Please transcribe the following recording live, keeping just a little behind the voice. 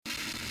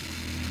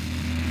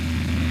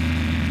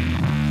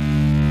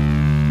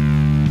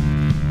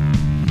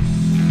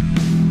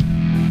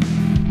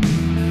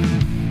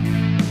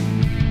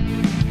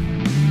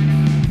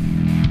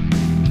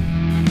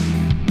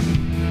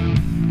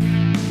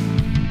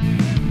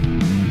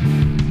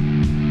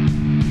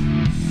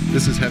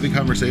This is Heavy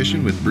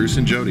Conversation with Bruce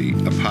and Jody,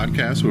 a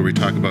podcast where we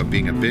talk about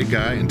being a big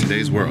guy in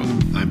today's world.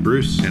 I'm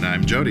Bruce. And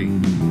I'm Jody.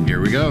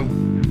 Here we go.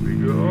 Here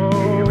we go.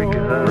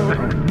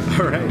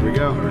 All right, here we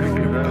go. All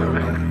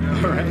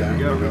right,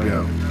 here we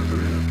go.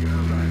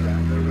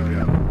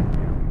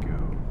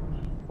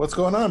 What's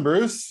going on,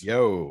 Bruce?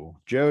 Yo,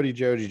 Jody.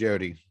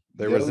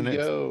 There was an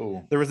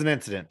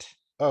incident.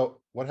 Oh,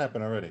 what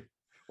happened already?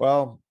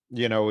 Well,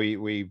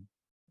 we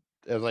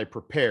as I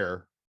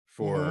prepare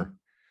for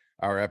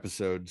our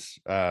episodes,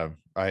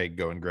 I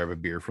go and grab a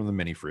beer from the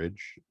mini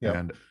fridge. Yep.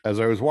 And as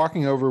I was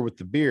walking over with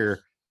the beer,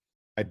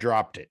 I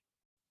dropped it.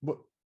 What?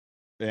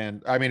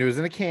 And I mean, it was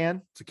in a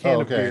can. It's a can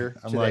of beer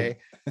I'm today.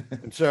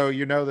 And so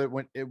you know that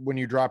when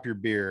you drop your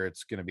beer,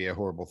 it's going to be a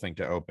horrible thing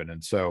to open.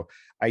 And so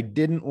I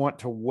didn't want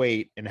to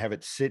wait and have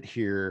it sit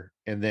here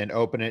and then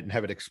open it and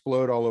have it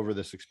explode all over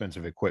this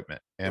expensive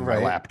equipment and my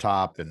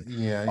laptop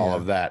and all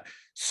of that.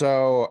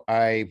 So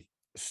I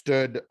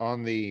stood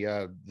on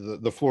the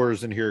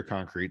floors in here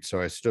concrete. So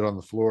I stood on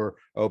the floor,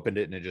 opened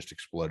it, and it just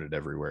exploded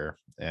everywhere.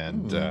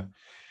 And I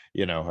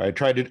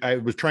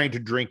was trying to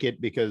drink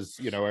it because,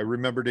 I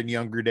remembered in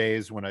younger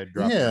days when I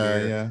dropped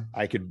beer,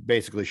 I could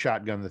basically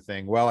shotgun the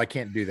thing. Well, I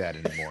can't do that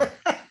anymore.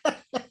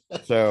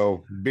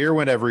 So beer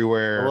went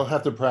everywhere. We'll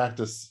have to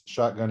practice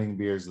shotgunning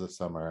beers this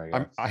summer. I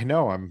guess. I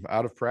know I'm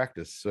out of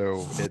practice.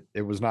 So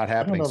it was not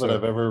happening. I don't know that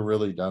I've ever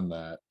really done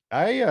that.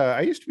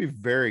 I used to be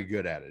very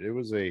good at it. It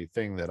was a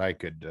thing that I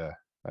could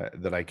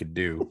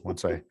do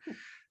once I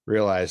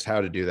realized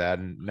how to do that.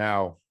 And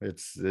now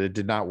it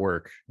did not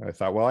work. I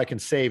thought, well, I can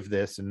save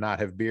this and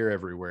not have beer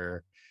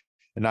everywhere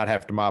and not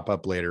have to mop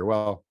up later.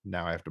 Well,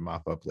 now I have to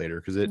mop up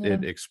later because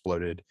it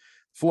exploded.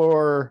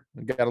 Floor,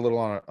 got a little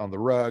on the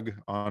rug,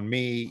 on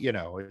me.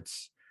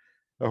 It's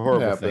a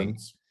horrible thing.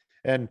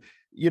 And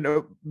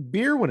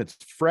beer when it's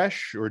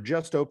fresh or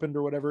just opened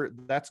or whatever,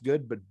 that's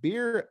good. But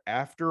beer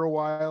after a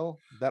while,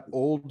 that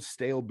old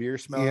stale beer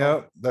smell.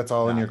 Yeah, that's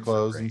all in your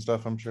clothes and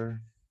stuff, I'm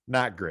sure.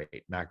 Not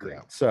great.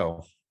 Yeah.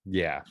 So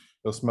yeah,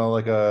 it'll smell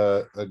like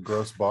a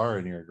gross bar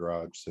in your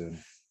garage soon.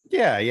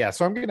 Yeah.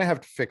 So I'm gonna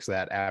have to fix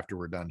that after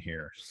we're done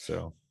here.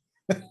 So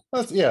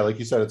like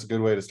you said, it's a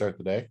good way to start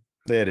the day.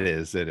 It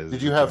is.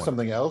 Did you have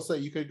something else that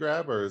you could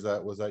grab, or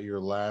was that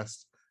your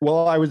last?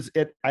 Well,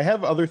 I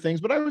have other things,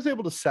 but I was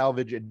able to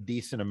salvage a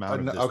decent amount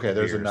of this. Okay,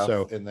 there's beer,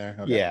 enough in there.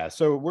 Okay. Yeah,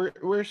 so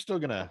I'm still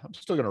gonna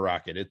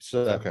rock it. It's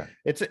okay.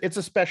 It's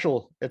a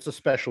special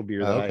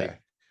beer that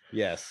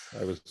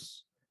I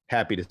was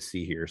happy to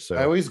see here. So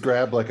I always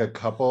grab like a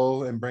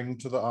couple and bring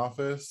to the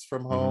office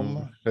from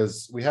home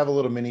because we have a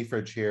little mini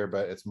fridge here,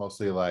 but it's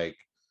mostly like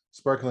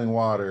sparkling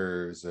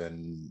waters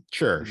and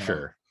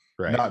sure.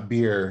 Right. Not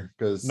beer,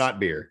 because not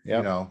beer.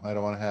 I don't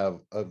want to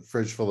have a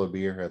fridge full of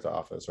beer at the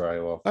office, or I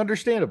will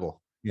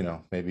understandable.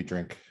 Maybe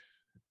drink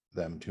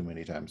them too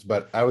many times.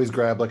 But I always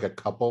grab like a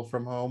couple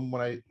from home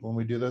when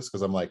we do this,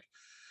 because I'm like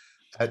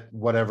at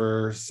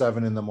whatever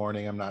 7 a.m,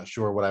 I'm not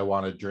sure what I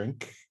want to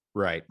drink.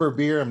 Right. For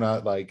beer, I'm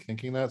not like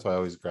thinking that, so I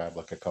always grab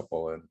like a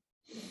couple and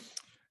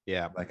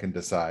I can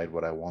decide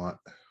what I want.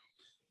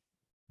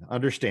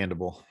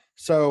 Understandable.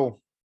 So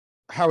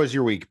how has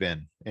your week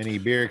been? Any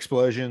beer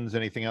explosions?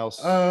 Anything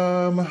else?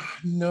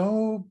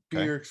 No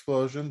beer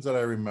explosions that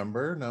I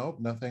remember. No,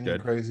 nothing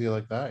crazy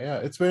like that. Yeah,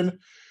 it's been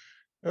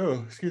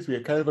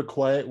kind of a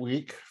quiet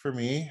week for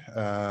me.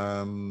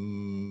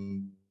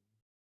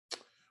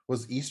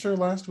 Was Easter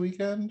last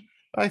weekend?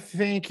 I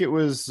think it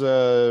was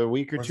a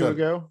week or two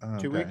ago.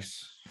 2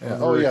 weeks. Yeah.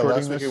 Oh yeah,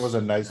 last week it was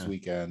a nice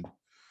weekend.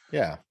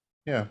 Yeah.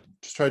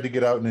 Just tried to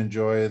get out and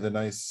enjoy the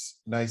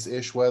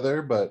nice-ish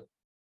weather, but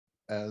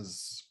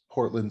as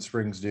Portland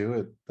Springs do,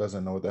 it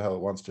doesn't know what the hell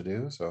it wants to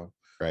do. So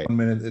 1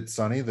 minute it's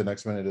sunny, the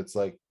next minute it's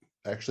like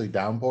actually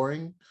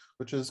downpouring,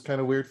 which is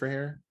kind of weird for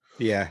here.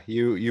 Yeah,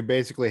 you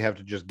basically have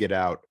to just get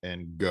out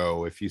and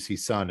go. If you see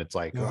sun, it's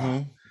like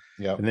and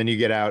then you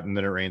get out and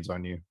then it rains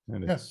on you.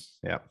 And it's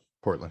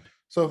Portland.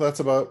 So that's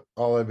about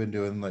all I've been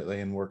doing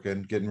lately,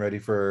 and getting ready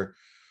for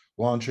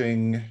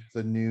launching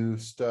the new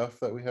stuff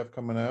that we have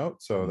coming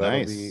out. So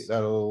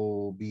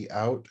that'll be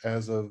out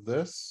as of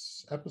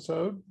this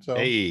episode. So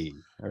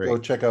go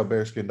check out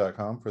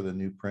bearskin.com for the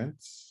new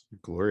prints.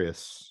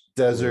 Glorious.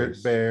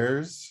 Desert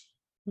Bears.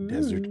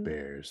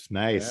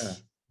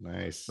 Nice.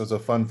 Nice. It was a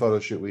fun photo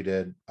shoot we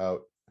did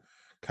out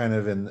kind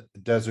of in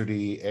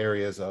deserty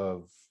areas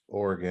of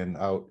Oregon,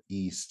 out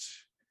east.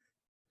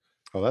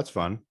 Oh, that's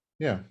fun.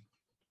 Yeah.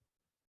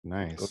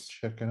 Nice. Go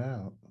check it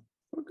out.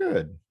 Oh,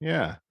 good.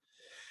 Yeah.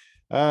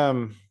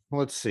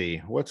 Let's see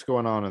what's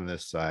going on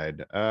this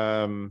side.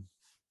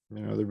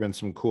 There've been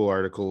some cool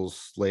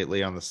articles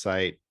lately on the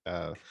site,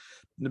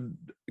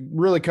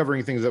 really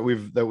covering things that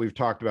we've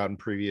talked about in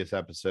previous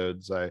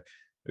episodes. I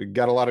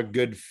got a lot of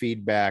good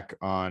feedback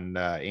on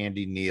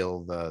Andy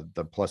Neal,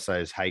 the plus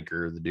size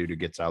hiker, the dude who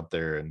gets out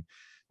there and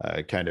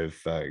kind of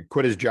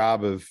quit his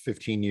job of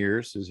 15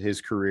 years,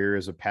 his career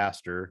as a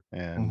pastor,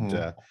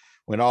 and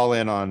went all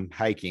in on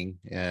hiking.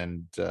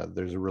 And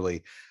there's a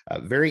really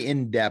very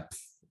in-depth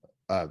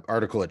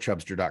article at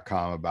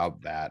chubster.com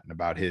about that and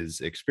about his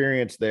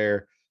experience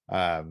there.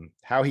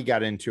 how he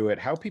got into it,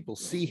 how people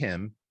see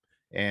him,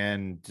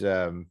 and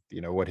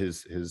what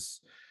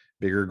his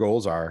bigger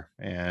goals are.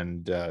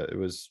 And it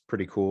was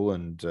pretty cool,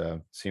 and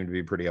seemed to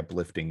be pretty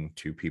uplifting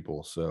to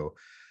people. So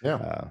yeah,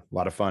 a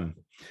lot of fun.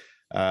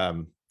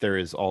 There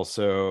is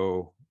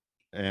also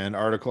an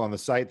article on the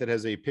site that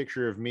has a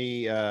picture of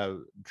me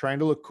trying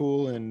to look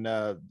cool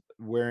and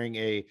wearing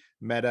a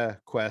Meta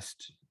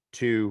Quest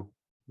 2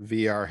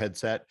 VR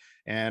headset.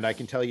 And I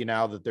can tell you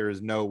now that there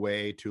is no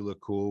way to look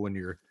cool when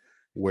you're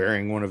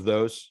wearing one of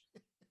those.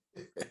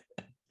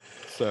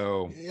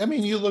 So I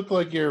mean, you look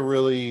like you're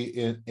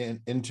really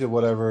into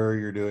whatever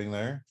you're doing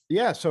there.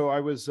 Yeah, so I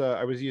was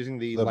using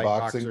the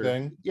boxing Lightboxer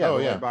thing. Yeah, the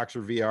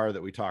Lightboxer VR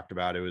that we talked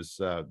about. It was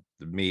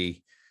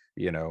me,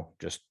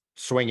 just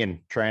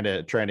swinging, trying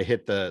to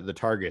hit the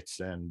targets.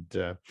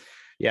 And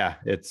yeah,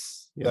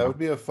 it's that would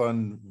be a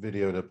fun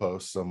video to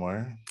post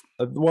somewhere.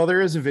 Well,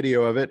 there is a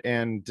video of it,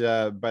 and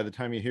by the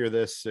time you hear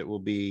this, it will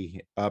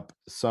be up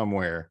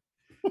somewhere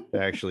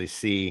to actually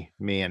see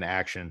me in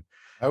action.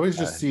 I always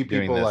just see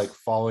people like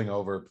falling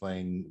over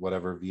playing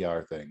whatever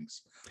VR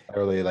things,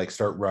 or they like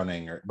start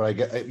running. But I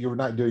get you're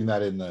not doing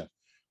that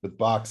with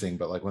boxing,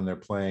 but like when they're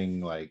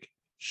playing like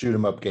shoot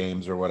 'em up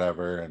games or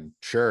whatever, and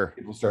sure,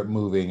 people start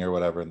moving or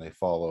whatever, and they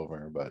fall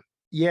over. But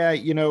yeah,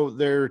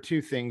 there are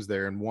two things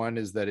there, and one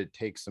is that it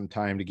takes some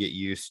time to get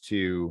used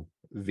to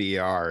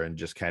VR and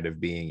just kind of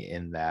being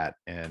in that.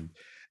 And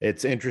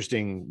it's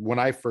interesting, when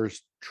I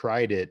first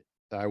tried it,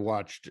 I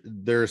watched,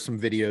 there are some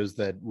videos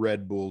that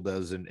Red Bull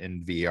does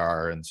in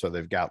VR. And so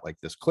they've got like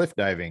this cliff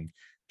diving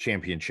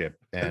championship,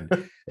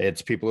 and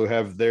it's people who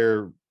have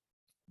their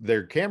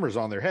cameras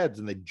on their heads,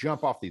 and they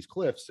jump off these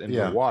cliffs into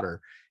the water,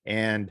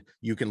 and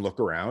you can look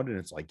around, and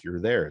it's like you're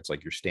there. It's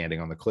like you're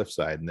standing on the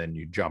cliffside, and then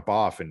you jump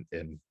off and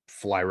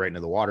fly right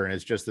into the water. And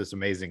it's just this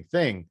amazing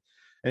thing.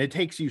 And it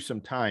takes you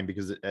some time,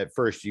 because at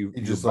first your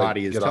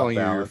body is telling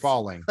you you're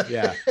falling.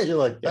 Yeah. You're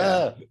like,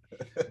 ah.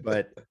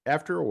 But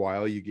after a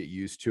while you get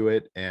used to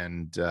it.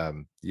 And,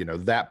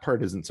 that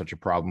part isn't such a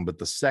problem. But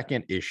the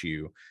second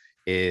issue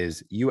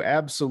is you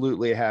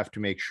absolutely have to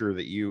make sure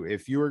that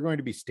if you are going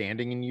to be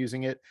standing and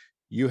using it,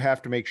 you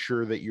have to make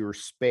sure that your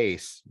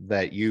space,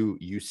 that you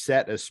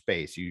set a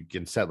space. You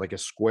can set like a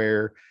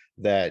square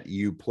that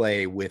you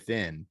play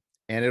within.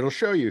 And it'll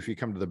show you if you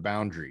come to the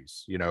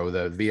boundaries,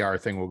 the VR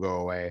thing will go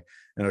away,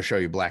 and it'll show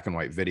you black and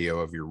white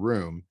video of your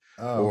room.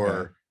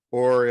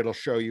 Or it'll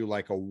show you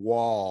like a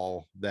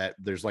wall, that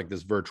there's like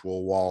this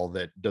virtual wall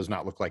that does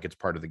not look like it's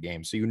part of the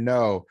game. So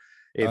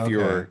if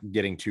you're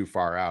getting too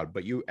far out,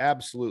 but you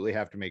absolutely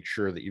have to make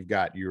sure that you've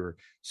got your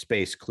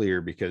space clear,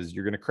 because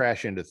you're going to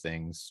crash into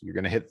things. You're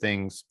going to hit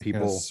things,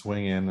 people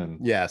swing in, and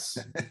yes.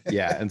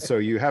 Yeah. And so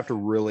you have to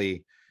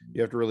really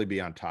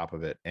be on top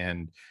of it.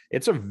 And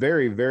it's a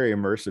very, very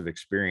immersive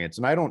experience.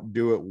 And I don't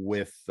do it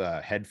with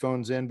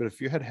headphones in, but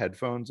if you had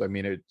headphones, I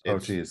mean,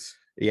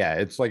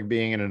 it's like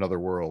being in another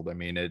world. I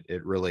mean,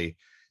 it really,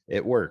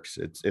 it works.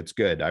 It's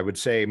good. I would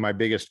say my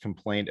biggest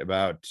complaint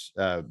about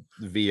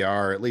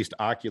VR, at least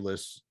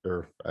Oculus,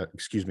 or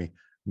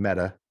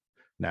Meta,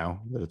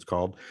 now that it's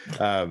called,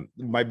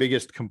 my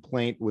biggest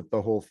complaint with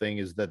the whole thing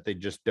is that they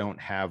just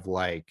don't have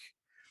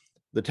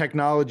the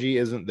technology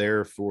isn't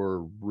there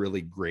for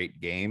really great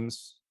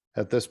games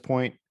at this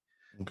point.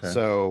 Okay.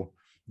 So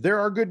there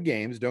are good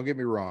games, don't get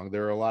me wrong.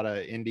 There are a lot of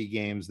indie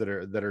games that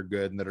are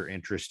good and that are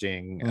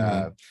interesting.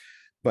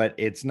 But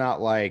it's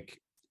not like,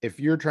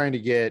 if you're trying to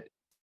get,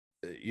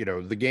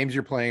 the games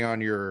you're playing on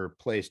your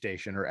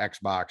PlayStation or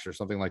Xbox or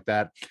something like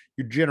that,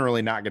 you're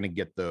generally not going to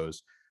get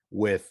those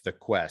with the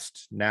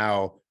Quest.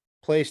 Now,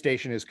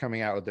 PlayStation is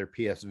coming out with their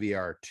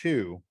PSVR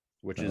 2,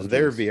 which is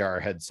their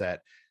VR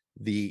headset.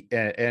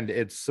 And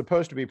it's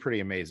supposed to be pretty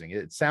amazing.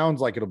 It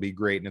sounds like it'll be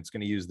great, and it's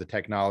going to use the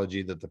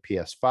technology that the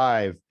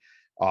PS5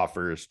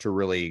 offers to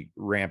really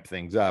ramp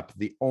things up.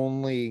 The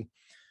only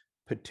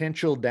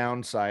potential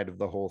downside of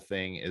the whole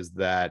thing is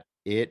that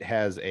it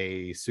has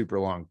a super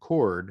long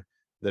cord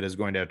that is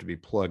going to have to be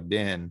plugged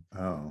in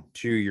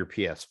to your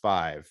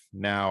PS5.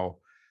 Now,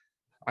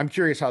 I'm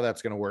curious how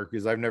that's going to work,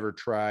 because I've never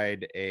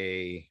tried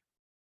a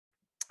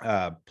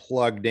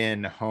plugged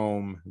in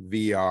home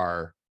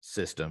VR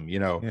system.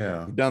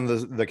 We've done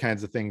the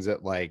kinds of things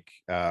at like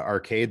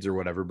arcades or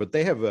whatever, but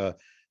they have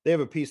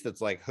a piece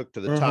that's like hooked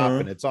to the top,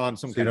 and it's on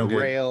some kind of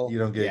rail. You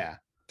don't get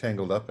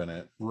tangled up in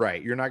it,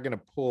 right? You're not going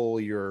to pull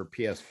your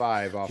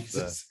PS5 off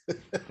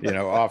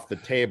the off the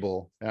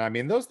table. And I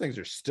mean, those things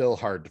are still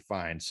hard to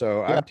find,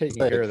 so I'm taking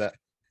care of that.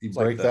 You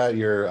break that,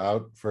 you're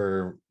out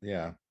for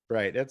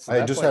right.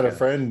 I just had a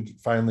friend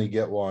finally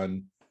get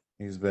one.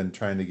 He's been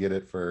trying to get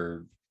it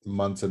for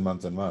months and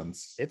months and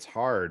months. It's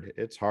hard.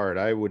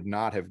 I would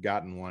not have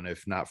gotten one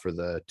if not for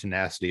the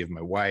tenacity of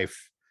my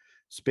wife,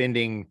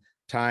 spending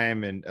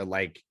time, and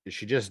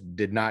she just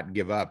did not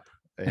give up.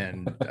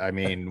 And I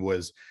mean,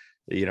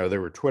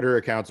 there were Twitter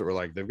accounts that were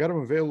like, they've got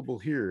them available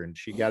here, and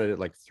she got it at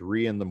like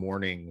 3 a.m,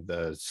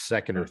 the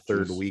second or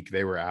third week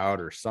they were out,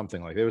 or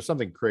something like, there was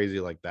something crazy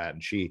like that,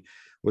 and she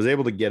was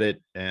able to get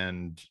it.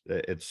 And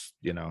it's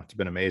it's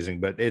been amazing.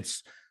 But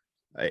it's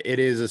it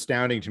is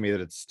astounding to me that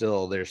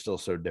they're still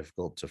so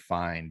difficult to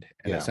find.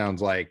 And it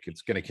sounds like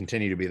it's going to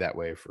continue to be that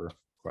way for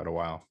quite a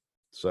while.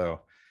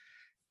 So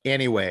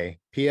anyway,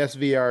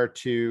 PSVR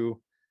 2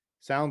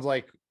 sounds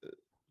like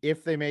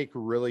if they make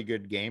really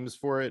good games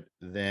for it,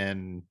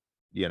 then,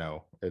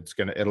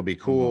 it'll be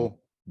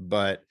cool,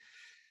 but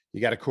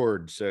you got a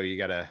cord, so you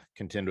got to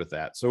contend with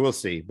that. So we'll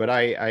see. But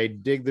I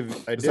dig the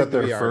VR thing.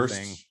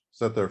 Is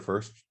that their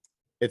first?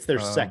 It's their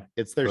second.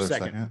 It's their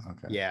second.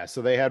 Okay. Yeah.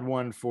 So they had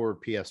one for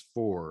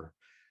PS4.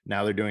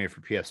 Now they're doing it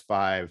for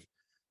PS5.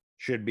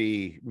 Should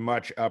be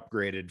much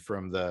upgraded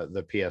from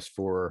the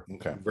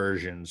PS4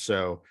 version.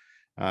 So,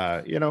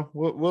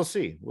 we'll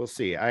see. We'll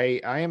see.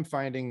 I am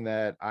finding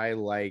that I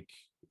like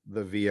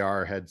the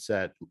VR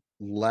headset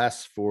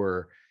less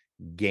for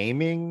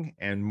gaming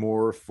and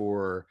more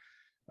for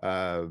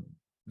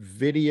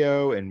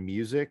video and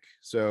music.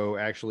 So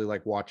actually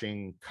like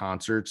watching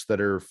concerts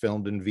that are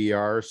filmed in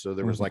VR. So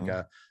there was like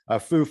a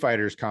Foo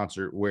Fighters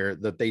concert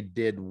that they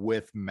did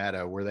with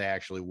Meta, where they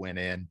actually went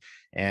in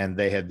and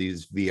they had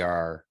these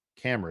VR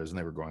cameras and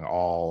they were going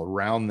all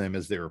around them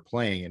as they were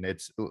playing. And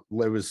it's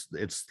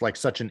like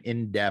such an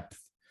in-depth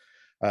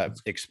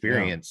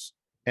experience.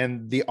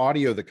 And the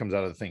audio that comes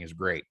out of the thing is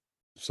great.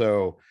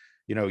 So,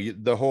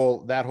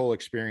 that whole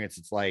experience,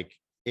 it's like,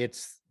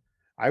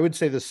 I would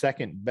say the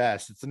second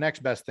best. It's the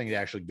next best thing to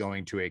actually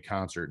going to a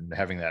concert and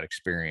having that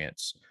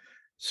experience.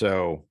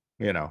 So,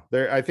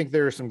 I think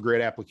there are some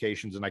great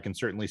applications, and I can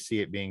certainly see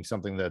it being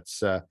something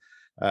that's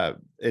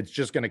it's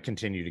just going to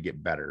continue to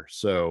get better.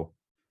 So,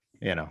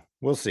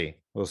 we'll see.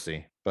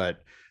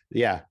 But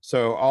yeah,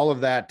 so all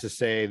of that to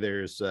say,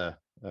 there's a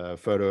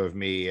photo of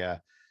me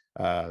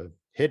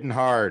hitting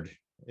hard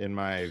in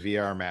my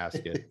VR mask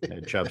at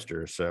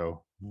Chubster.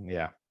 So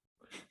yeah,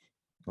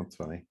 that's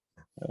funny.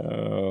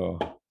 Oh,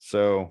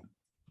 so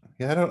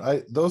yeah,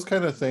 those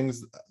kind of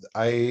things,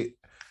 I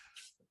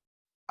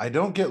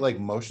don't get like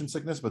motion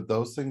sickness, but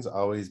those things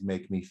always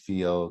make me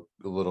feel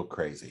a little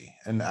crazy.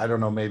 And I don't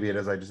know, maybe it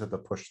is, I just have to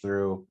push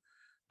through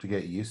to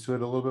get used to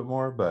it a little bit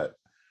more, but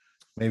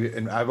maybe,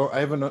 and I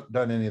haven't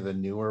done any of the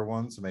newer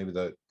ones, so maybe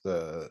the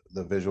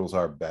visuals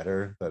are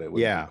better, that it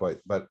would be quite,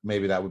 but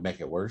maybe that would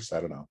make it worse.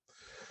 I don't know.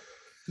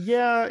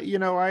 Yeah,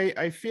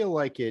 I feel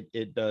like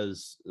it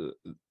does.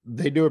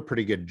 They do a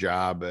pretty good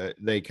job.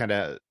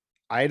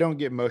 I don't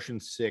get motion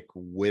sick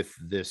with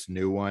this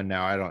new one.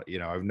 Now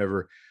I've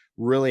never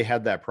really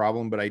had that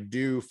problem, but I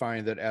do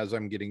find that as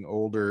I'm getting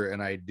older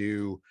and I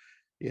do,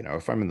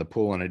 if I'm in the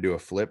pool and I do a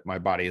flip, my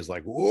body is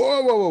like,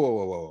 whoa, whoa, whoa, whoa,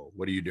 whoa, whoa.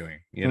 What are you doing?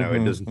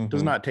 It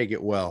does not take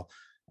it well.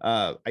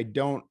 I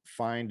don't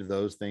find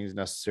those things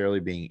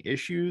necessarily being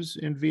issues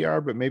in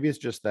VR, but maybe it's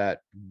just that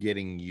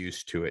getting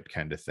used to it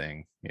kind of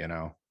thing,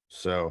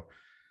 So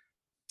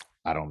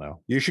I don't know.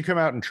 You should come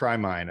out and try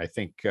mine. I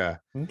think you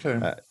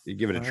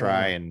give it a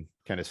try and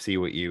kind of see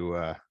what you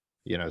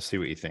see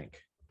what you think.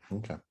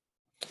 Okay.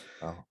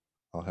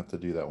 I'll have to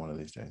do that one of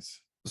these days.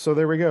 So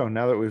there we go.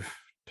 Now that we've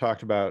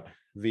talked about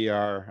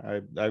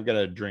VR, I've got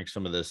to drink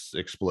some of this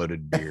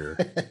exploded beer.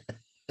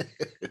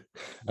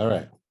 All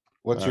right.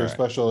 What's your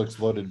special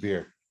exploded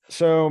beer?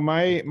 So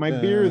my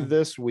beer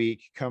this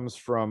week comes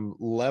from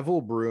Level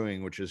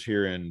Brewing, which is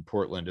here in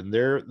Portland, and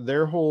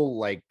their whole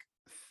like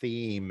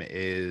theme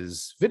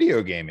is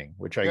video gaming,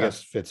 which I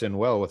guess fits in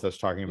well with us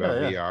talking about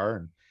VR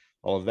and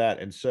all of that.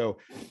 And so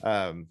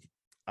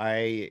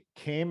I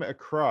came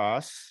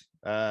across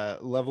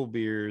Level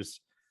Beer's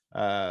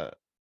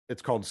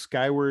it's called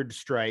Skyward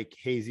Strike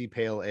Hazy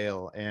Pale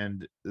Ale.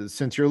 And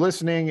since you're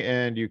listening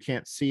and you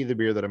can't see the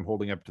beer that I'm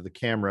holding up to the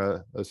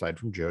camera, aside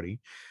from Jody,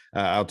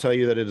 I'll tell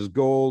you that it is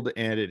gold,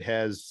 and it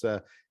has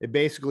it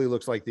basically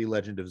looks like the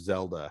Legend of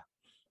Zelda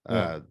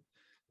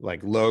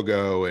like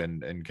logo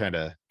and kind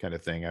of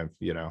thing.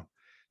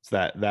 It's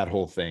that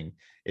whole thing.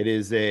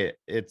 It's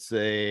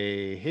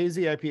a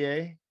hazy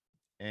IPA,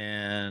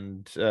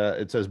 and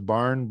it says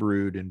barn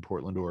brewed in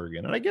Portland,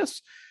 Oregon. And I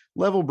guess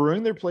Level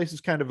Brewing, their place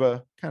is kind of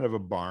a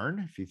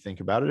barn, if you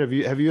think about it.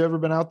 Have you ever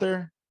been out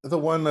there? The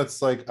one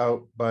that's like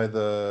out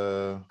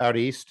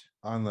east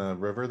on the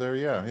river there?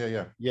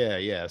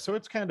 Yeah. So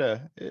it's kind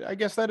of, I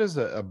guess that is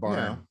a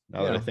barn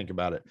now that I think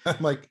about it.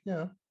 I'm like,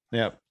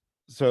 yeah.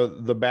 So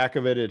the back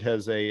of it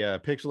has a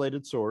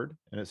pixelated sword,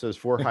 and it says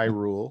for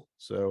Hyrule.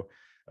 So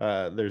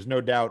there's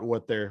no doubt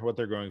what they're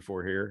going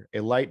for here. A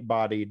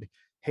light-bodied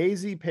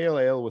hazy pale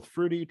ale with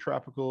fruity,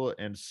 tropical,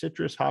 and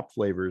citrus hop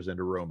flavors and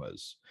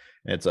aromas.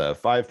 And it's a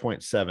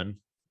 5.7%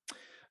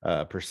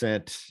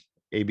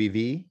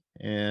 ABV,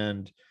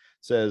 and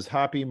says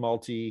hoppy,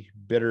 malty,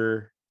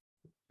 bitter,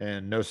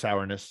 and no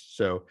sourness.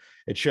 So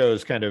it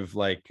shows kind of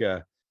like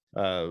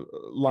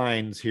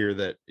lines here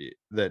that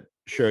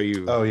show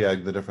you. Oh yeah,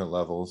 the different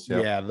levels.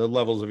 Yep. Yeah, the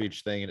levels of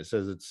each thing, and it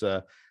says it's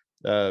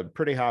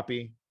pretty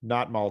hoppy,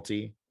 not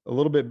malty, a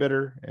little bit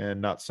bitter, and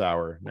not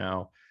sour.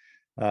 Now,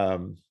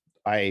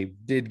 I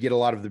did get a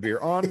lot of the beer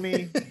on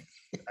me.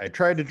 I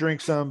tried to drink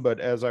some, but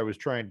as I was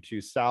trying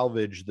to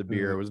salvage the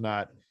beer, I was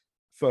not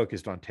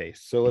focused on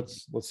taste. So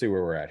let's see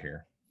where we're at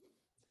here.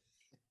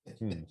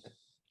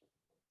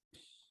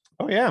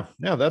 Oh yeah,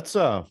 that's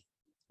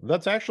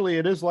That's actually,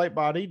 it is light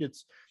bodied.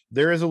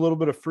 There is a little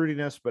bit of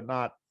fruitiness, but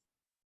not,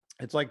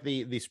 it's like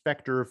the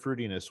specter of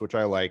fruitiness, which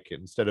I like,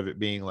 instead of it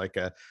being like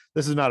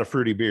this is not a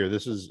fruity beer.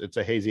 It's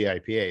a hazy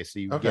IPA. So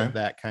you get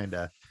that kind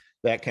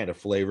of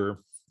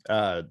flavor.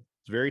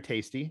 It's very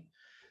tasty.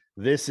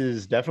 This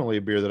is definitely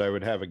a beer that I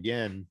would have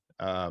again.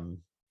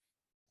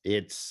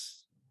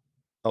 It's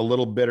a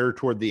little bitter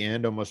toward the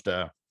end, almost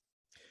a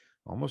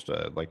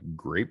like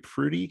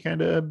grapefruity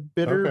kind of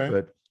bitter,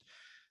 but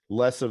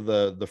less of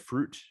the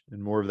fruit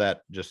and more of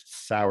that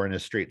just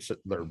sourness,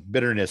 or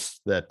bitterness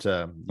that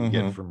you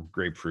get from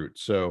grapefruit.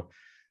 So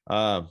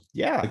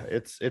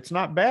it's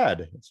not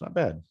bad. It's not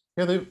bad.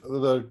 Yeah,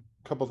 the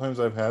couple times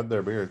I've had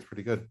their beer, it's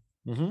pretty good.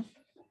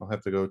 I'll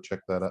have to go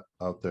check that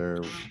out, their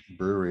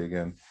brewery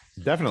again.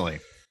 Definitely.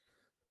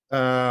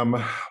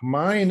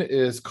 Mine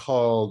is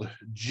called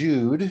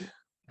Jude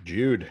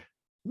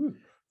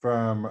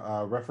from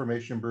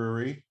Reformation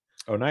Brewery.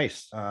 Oh,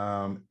 nice.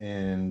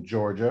 In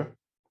Georgia.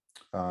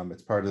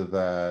 It's part of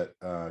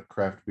that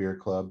craft beer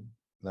club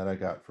that I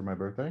got for my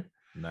birthday.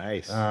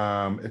 Nice.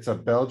 It's a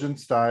Belgian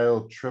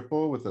style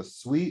triple with a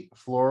sweet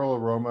floral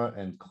aroma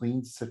and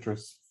clean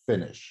citrus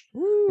finish.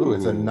 Ooh,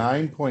 it's a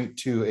 9.2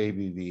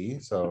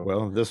 ABV. So,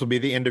 well, this will be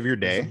the end of your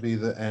day. This will be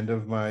the end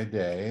of my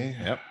day.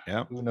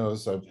 Yep. Who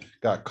knows? I've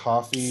got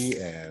coffee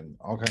and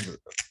all kinds of.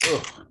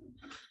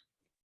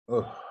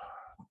 Ugh.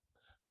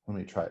 Let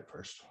me try it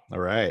first. All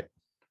right.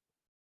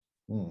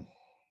 Ooh.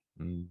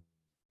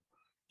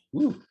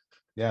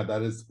 Yeah,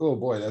 that is. Oh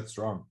boy, that's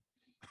strong.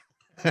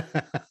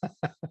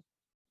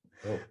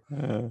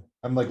 I'm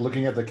like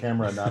looking at the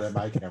camera, not at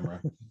my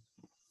camera.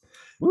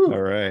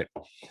 All right.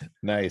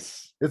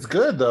 Nice. It's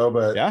good though,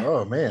 but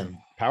oh man.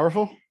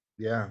 Powerful?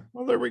 Yeah.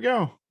 Well, there we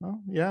go.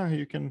 Well, yeah,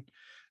 you can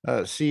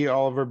see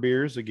all of our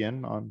beers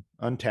again on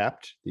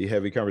Untappd, the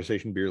Heavy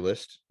Conversation beer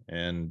list.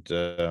 And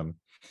they're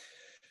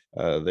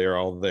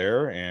all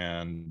there,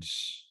 and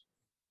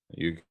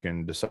you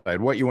can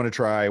decide what you want to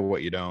try,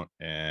 what you don't,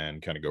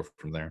 and kind of go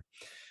from there.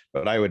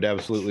 But I would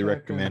absolutely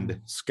recommend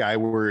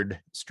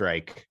Skyward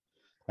Strike.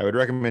 I would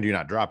recommend you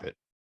not drop it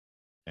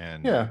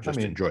and just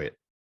enjoy it.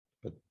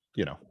 But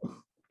yeah,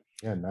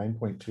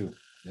 9.2.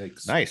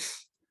 Yikes.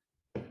 Nice.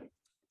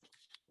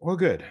 Well,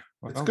 good.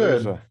 It's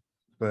good,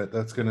 but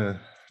that's gonna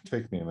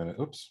take me a minute.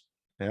 Oops.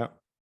 Yeah.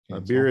 A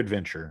beer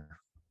adventure.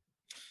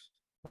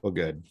 Well,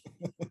 good.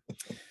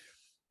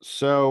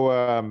 So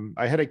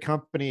I had a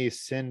company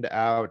send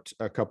out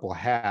a couple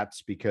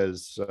hats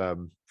because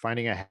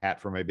finding a hat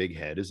for my big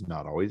head is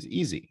not always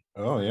easy.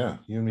 Oh yeah,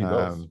 you and me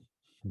both.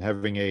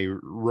 Having a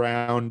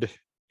round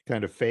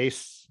kind of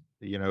face,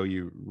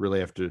 you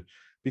really have to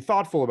be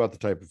thoughtful about the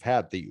type of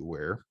hat that you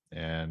wear.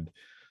 And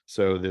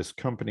so this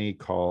company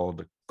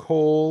called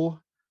Cole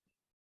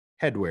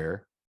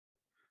Headwear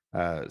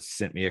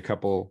sent me a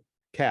couple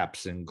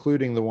caps,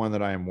 including the one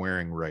that I am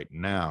wearing right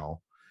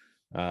now.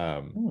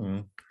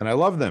 And I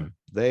love them.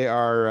 They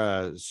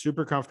are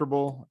super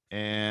comfortable,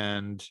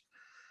 and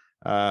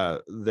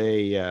they're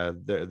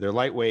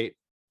lightweight,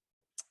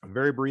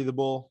 very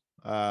breathable.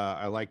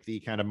 I like the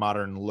kind of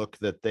modern look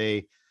that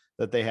they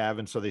have,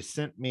 and so they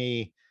sent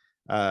me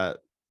the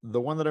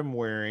one that I'm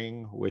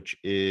wearing, which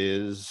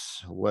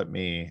is, let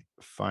me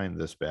find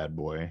this bad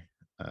boy.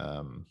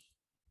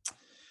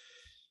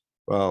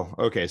 Well,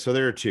 okay, so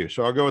there are two.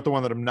 So I'll go with the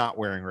one that I'm not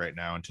wearing right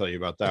now and tell you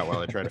about that while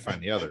I try to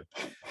find the other.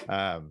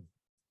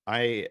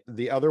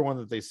 The other one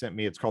that they sent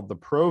me, it's called the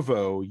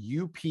Provo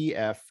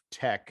UPF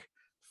Tech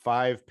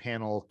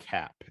 5-panel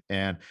cap,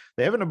 and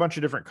they have it in a bunch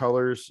of different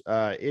colors.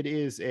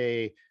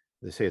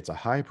 They say it's a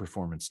high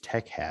performance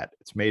tech hat.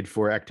 It's made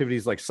for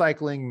activities like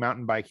cycling,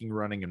 mountain biking,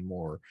 running, and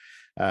more.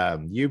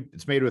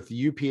 It's made with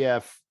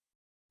UPF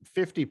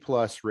 50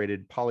 plus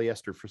rated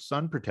polyester for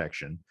sun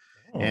protection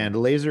and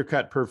laser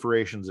cut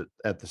perforations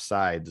at the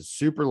sides. It's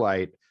super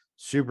light,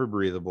 super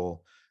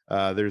breathable.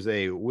 There's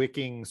a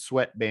wicking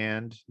sweat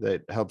band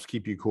that helps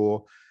keep you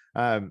cool.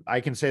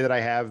 I can say that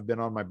I have been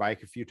on my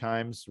bike a few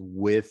times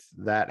with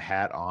that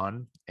hat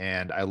on,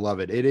 and I love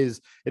it. It is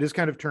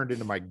kind of turned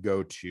into my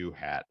go-to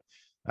hat,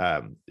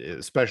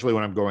 especially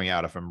when I'm going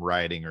out, if I'm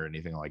riding or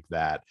anything like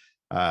that.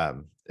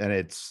 And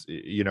it's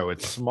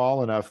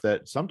small enough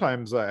that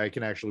sometimes I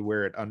can actually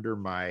wear it under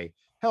my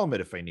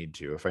helmet if I need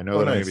to, if I know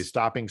that I'm going to be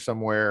stopping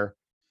somewhere.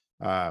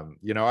 I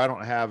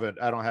don't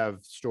have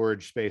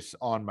storage space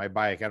on my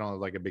bike. I don't have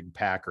like a big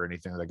pack or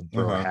anything that I can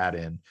throw a hat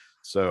in.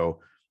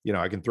 So,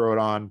 I can throw it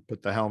on,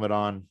 put the helmet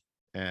on,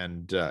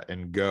 and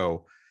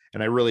go.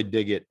 And I really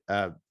dig it.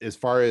 As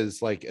far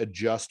as like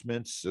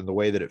adjustments and the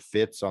way that it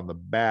fits on the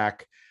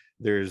back,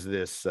 there's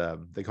this,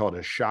 they call it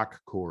a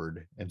shock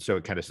cord. And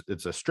so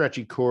it's a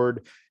stretchy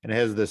cord, and it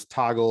has this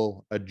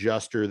toggle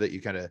adjuster that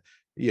you kind of,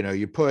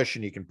 you push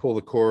and you can pull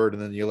the cord,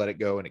 and then you let it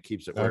go and it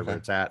keeps it wherever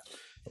it's at.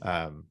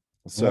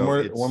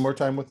 So one more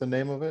time with the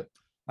name of it.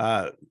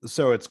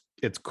 So it's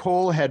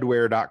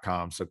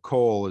coleheadwear.com. So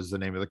Cole is the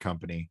name of the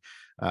company.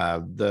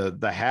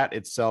 The hat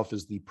itself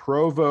is the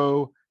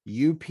Provo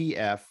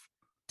UPF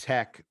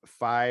Tech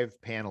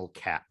 5-panel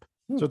cap.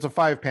 So it's a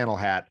 5-panel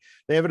hat.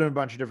 They have it in a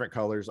bunch of different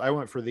colors. I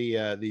went for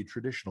the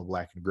traditional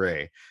black and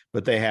gray,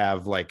 but they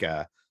have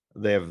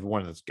they have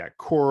one that's got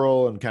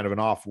coral and kind of an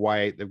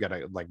off-white. They've got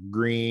a like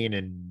green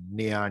and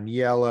neon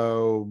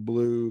yellow,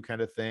 blue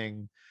kind of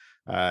thing.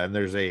 And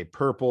there's a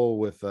purple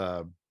with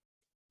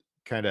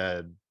kind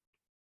of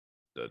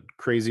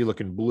crazy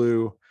looking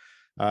blue.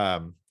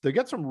 They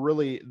got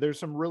there's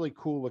some really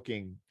cool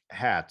looking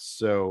hats.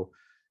 So,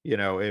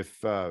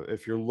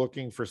 if you're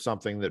looking for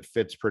something that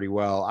fits pretty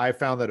well, I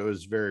found that it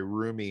was very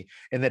roomy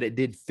and that it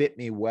did fit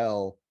me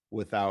well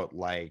without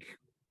like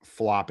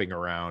flopping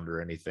around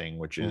or anything,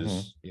 which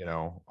is,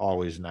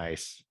 always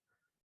nice.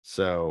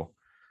 So,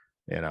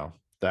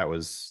 that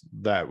was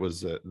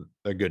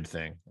a good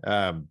thing.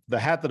 The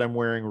hat that I'm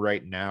wearing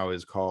right now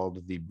is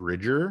called the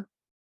Bridger,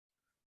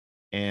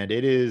 and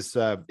it is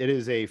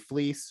a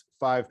fleece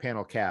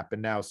 5-panel cap.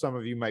 And now some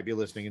of you might be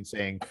listening and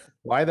saying,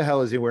 why the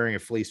hell is he wearing a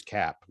fleece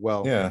cap?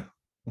 Well, yeah,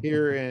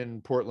 here in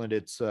Portland,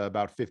 it's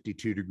about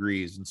 52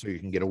 degrees. And so you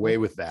can get away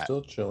with that.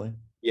 Still chilly.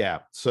 Yeah.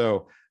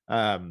 So,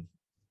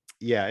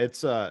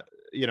 it's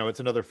it's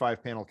another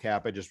 5-panel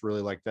cap. I just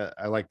really like that.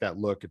 I like that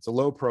look. It's a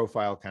low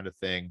profile kind of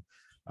thing.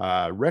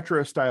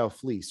 Retro style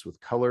fleece with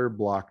color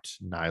blocked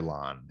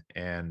nylon.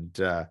 And,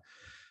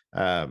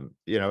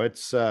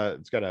 it's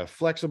got a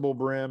flexible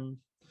brim.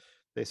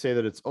 They say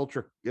that it's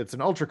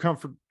an ultra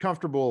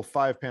comfortable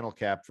 5-panel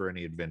cap for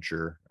any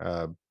adventure.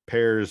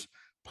 Pairs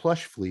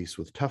plush fleece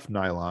with tough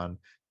nylon,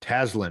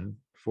 Taslin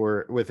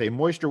with a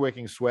moisture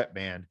wicking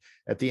sweatband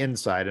at the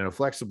inside and a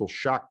flexible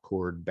shock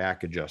cord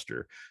back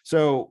adjuster.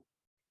 So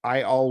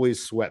I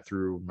always sweat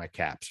through my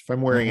caps. If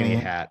I'm wearing any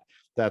hat,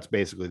 that's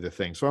basically the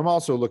thing. So I'm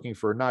also looking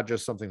for not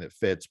just something that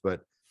fits,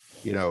 but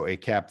a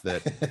cap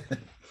that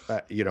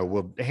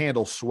will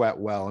handle sweat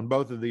well. And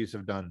both of these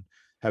have done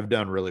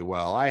really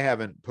well. I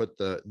haven't put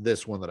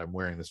this one that I'm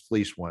wearing, this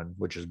fleece one,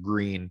 which is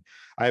green.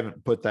 I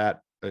haven't put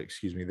that,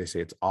 excuse me, they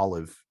say it's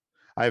olive.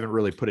 I haven't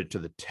really put it to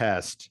the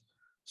test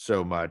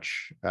so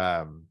much.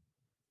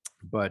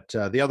 But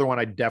the other one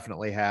I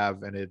definitely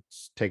have, and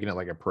it's taking it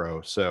like a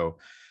pro. So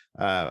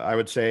I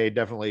would say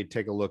definitely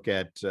take a look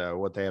at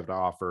what they have to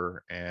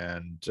offer.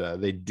 And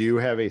they do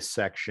have a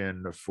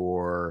section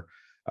for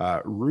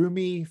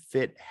roomy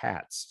fit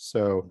hats.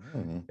 So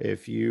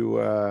if you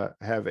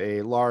have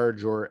a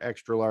large or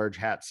extra large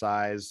hat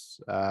size,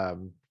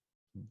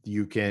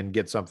 you can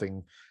get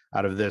something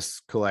out of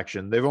this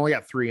collection. They've only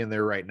got 3 in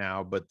there right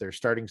now, but their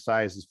starting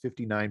size is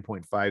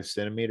 59.5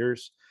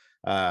 centimeters.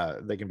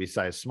 They can be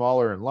sized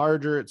smaller and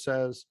larger, it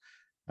says.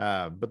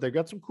 But they've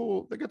got some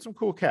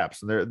cool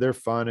caps, and they're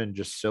fun and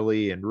just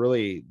silly, and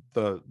really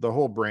the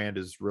whole brand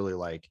is really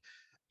like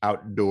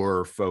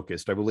outdoor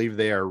focused. I believe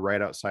they are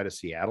right outside of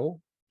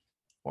Seattle,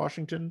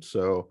 Washington.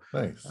 So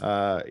nice.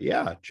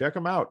 Check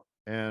them out,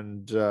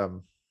 and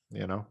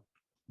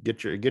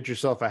get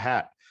yourself a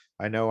hat.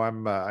 I know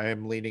I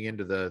am leaning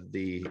into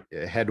the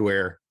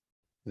headwear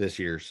this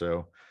year.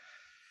 So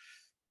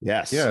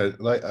yes. Yeah,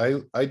 like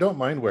I don't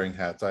mind wearing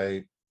hats.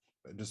 I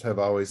just have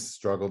always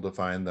struggled to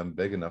find them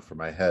big enough for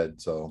my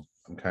head. So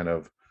I'm kind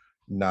of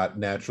not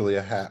naturally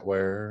a hat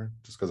wearer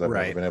just because I've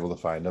never been able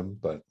to find them.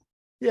 But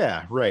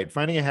yeah, right.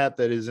 Finding a hat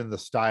that is in the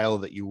style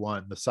that you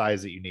want, the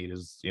size that you need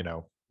is,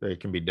 it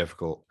can be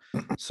difficult.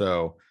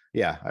 So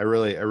yeah, I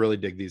really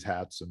dig these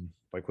hats and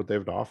like what they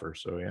have to offer.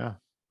 So yeah,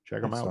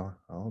 check them out.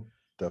 I'll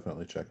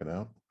definitely check it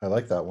out. I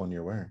like that one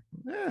you're wearing.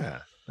 Yeah,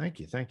 thank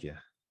you.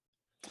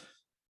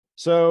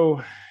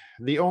 So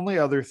the only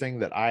other thing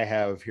that I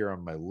have here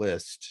on my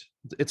list,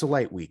 it's a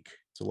light week.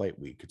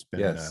 It's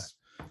been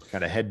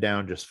kind of head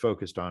down, just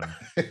focused on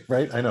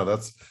right. I know,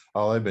 that's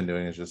all I've been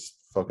doing is just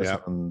focus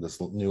on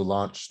this new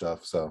launch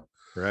stuff. So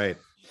right.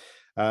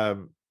 I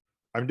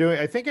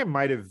think I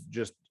might have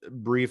just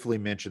briefly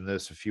mentioned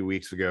this a few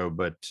weeks ago,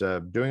 but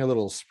doing a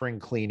little spring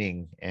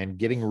cleaning and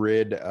getting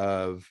rid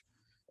of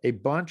a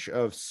bunch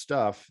of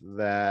stuff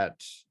that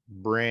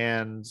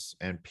brands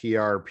and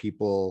PR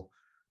people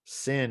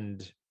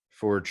send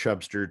for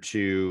Chubster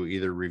to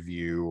either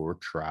review or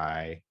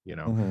try.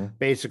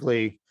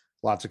 Basically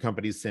lots of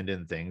companies send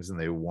in things and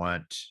they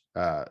want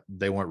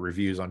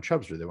reviews on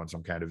Chubster. They want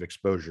some kind of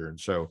exposure. And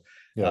so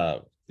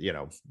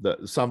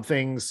some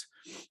things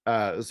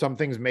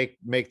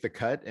make the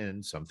cut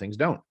and some things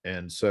don't.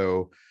 And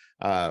so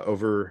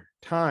over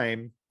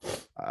time,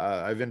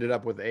 I've ended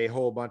up with a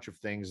whole bunch of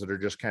things that are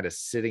just kind of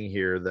sitting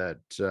here that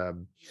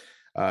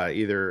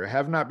either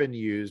have not been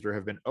used or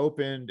have been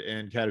opened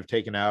and kind of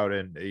taken out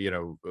and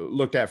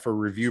looked at for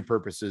review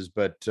purposes,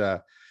 but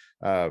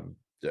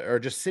are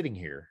just sitting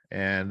here.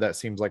 And that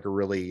seems like a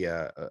really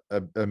a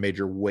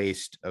major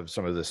waste of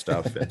some of this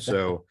stuff. And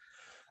so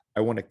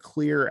I want to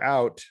clear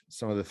out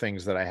some of the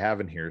things that I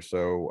have in here.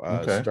 So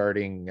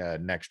starting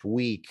next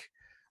week,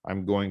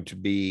 I'm going to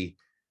be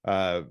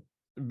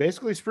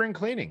basically spring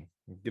cleaning.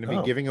 I'm going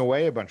to be giving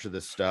away a bunch of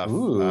this stuff.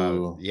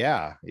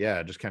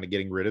 Just kind of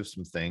getting rid of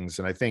some things.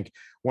 And I think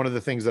one of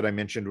the things that I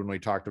mentioned when we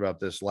talked about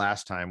this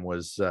last time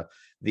was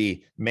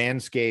the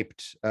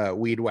Manscaped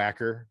Weed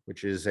Whacker,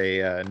 which is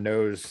a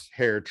nose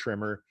hair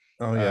trimmer.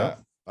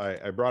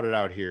 I brought it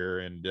out here,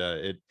 and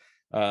it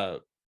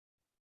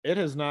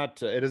has not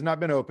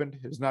been opened.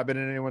 It has not been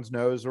in anyone's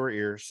nose or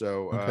ear.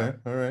 So okay,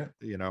 all right,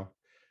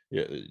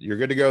 you're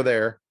good to go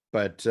there.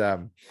 But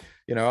I'll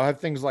have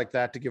things like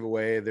that to give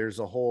away. There's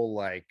a whole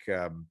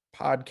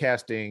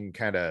podcasting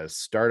kind of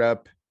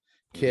startup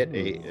kit.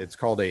 It's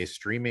called a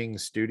streaming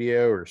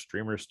studio or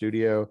streamer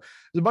studio.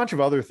 There's a bunch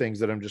of other things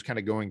that I'm just kind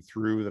of going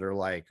through that are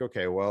like,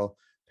 okay, well,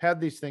 I've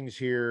had these things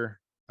here.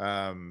 They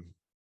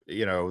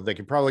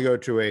can probably go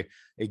to a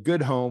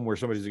good home where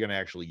somebody's going to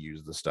actually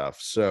use the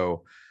stuff.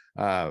 So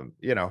I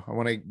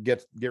want to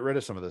get rid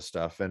of some of this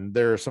stuff. And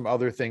there are some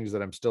other things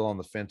that I'm still on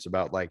the fence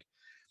about, like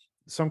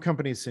some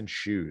companies send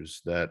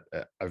shoes that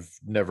I've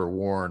never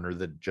worn, or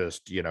that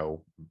just,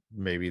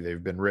 maybe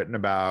they've been written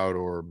about,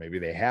 or maybe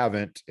they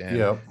haven't,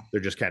 and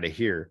they're just kind of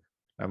here.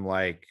 I'm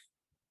like,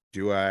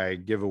 do I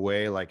give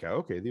away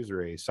okay, these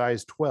are a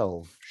size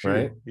 12 shoe,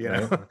 right?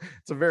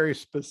 It's a very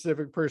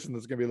specific person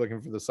that's going to be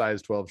looking for the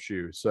size 12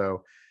 shoe.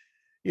 So,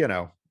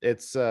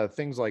 it's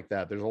things like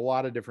that. There's a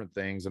lot of different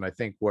things. And I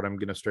think what I'm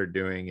going to start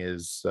doing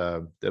is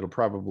it'll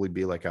probably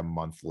be like a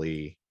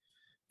monthly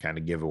kind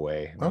of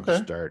giveaway. Okay.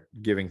 Start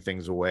giving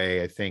things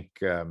away. I think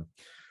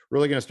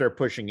really going to start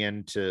pushing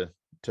into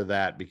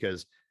that,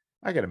 because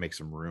I got to make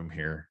some room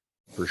here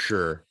for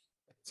sure.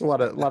 It's a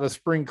lot of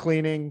spring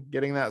cleaning,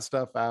 getting that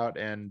stuff out,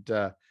 and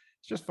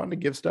it's just fun to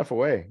give stuff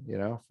away.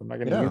 If I'm not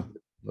going to use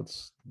it,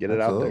 let's get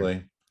it out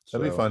there.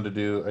 That'd be fun to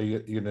do. Are you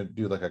going to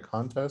do like a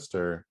contest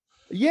or?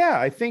 Yeah,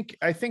 I think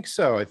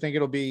so. I think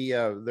it'll be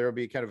there'll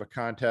be kind of a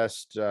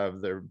contest.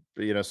 There,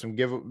 some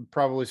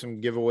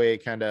giveaway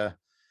kind of.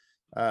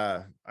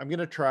 I'm going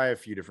to try a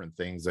few different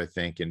things, I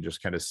think, and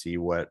just kind of see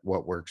what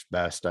works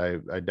best. I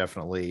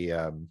definitely,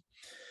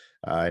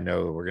 I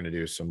know we're going to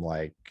do some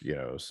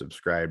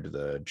subscribe to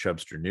the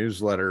Chubster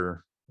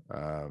newsletter,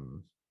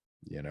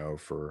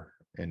 for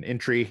an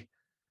entry.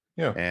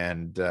 Yeah.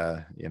 And,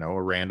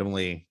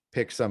 randomly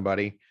pick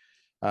somebody.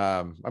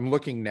 I'm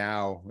looking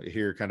now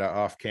here kind of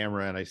off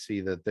camera, and I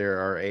see that there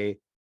are a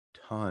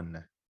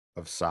ton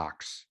of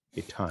socks,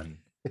 a ton.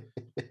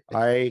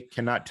 I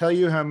cannot tell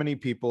you how many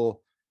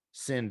people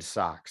send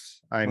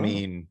socks. I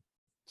mean,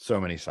 so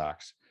many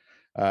socks.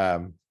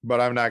 But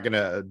I'm not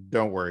gonna,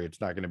 don't worry,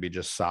 it's not gonna be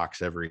just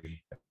socks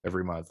every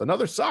month.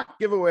 Another sock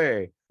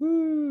giveaway.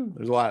 Woo.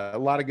 There's a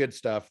lot of good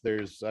stuff.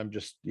 There's a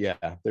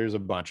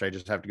bunch. I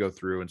just have to go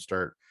through and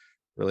start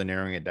really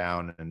narrowing it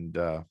down, and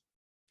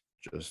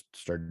just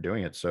start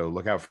doing it. So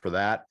look out for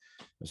that.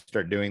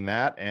 Start doing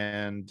that,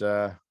 and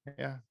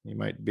you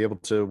might be able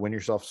to win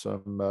yourself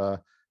some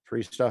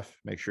free stuff.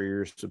 Make sure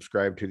you're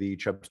subscribed to the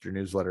Chubster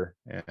newsletter,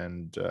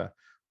 and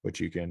which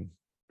you can,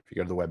 if you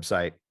go to the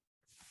website,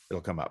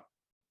 it'll come up.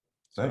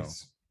 Nice.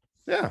 So,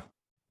 yeah.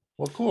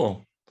 Well,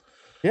 cool.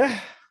 Yeah.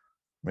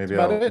 Maybe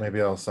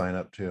I'll sign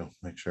up too.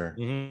 Make sure.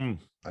 Mm-hmm.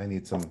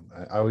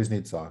 I always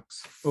need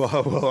socks.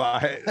 Well,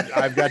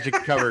 I've got you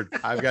covered.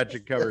 I've got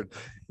you covered.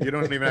 You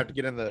don't even have to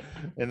get in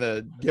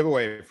the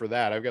giveaway for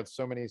that. I've got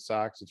so many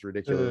socks. It's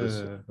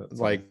ridiculous. It's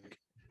like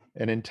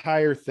an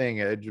entire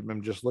thing.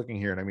 I'm just looking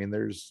here, and I mean,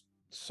 there's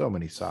so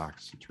many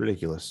socks. It's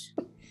ridiculous.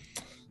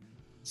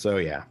 So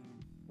yeah.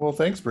 Well,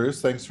 thanks,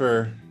 Bruce. Thanks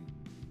for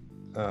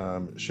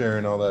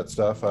sharing all that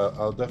stuff.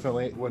 I'll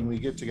definitely, when we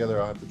get together,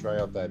 I'll have to try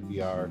out that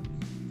VR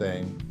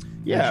thing.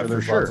 Yeah,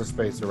 there's for sure. Lots of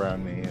space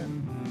around me,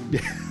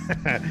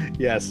 and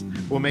yes,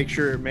 we'll make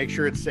sure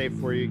it's safe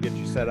for you. Get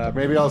you set up.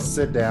 Maybe I'll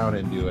sit down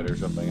and do it or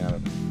something. I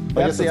don't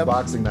know. I guess it's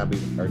boxing, that'd be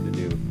hard to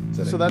do.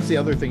 So that's the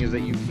other thing, is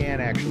that you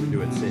can actually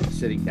do it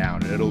sitting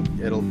down, and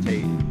it'll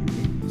take,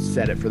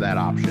 set it for that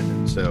option,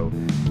 and so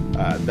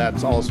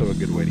that's also a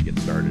good way to get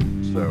started.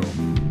 So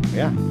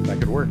yeah, that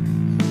could work.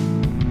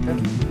 Okay.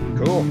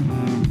 Cool.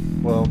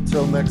 Well,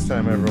 till next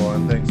time,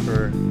 everyone. Thanks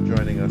for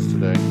joining us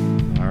today.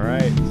 All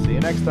right. See you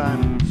next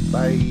time.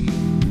 Bye.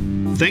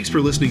 Thanks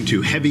for listening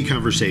to Heavy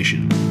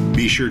Conversation.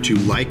 Be sure to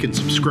like and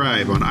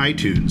subscribe on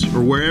iTunes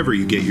or wherever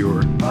you get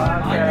your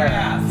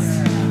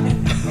podcasts.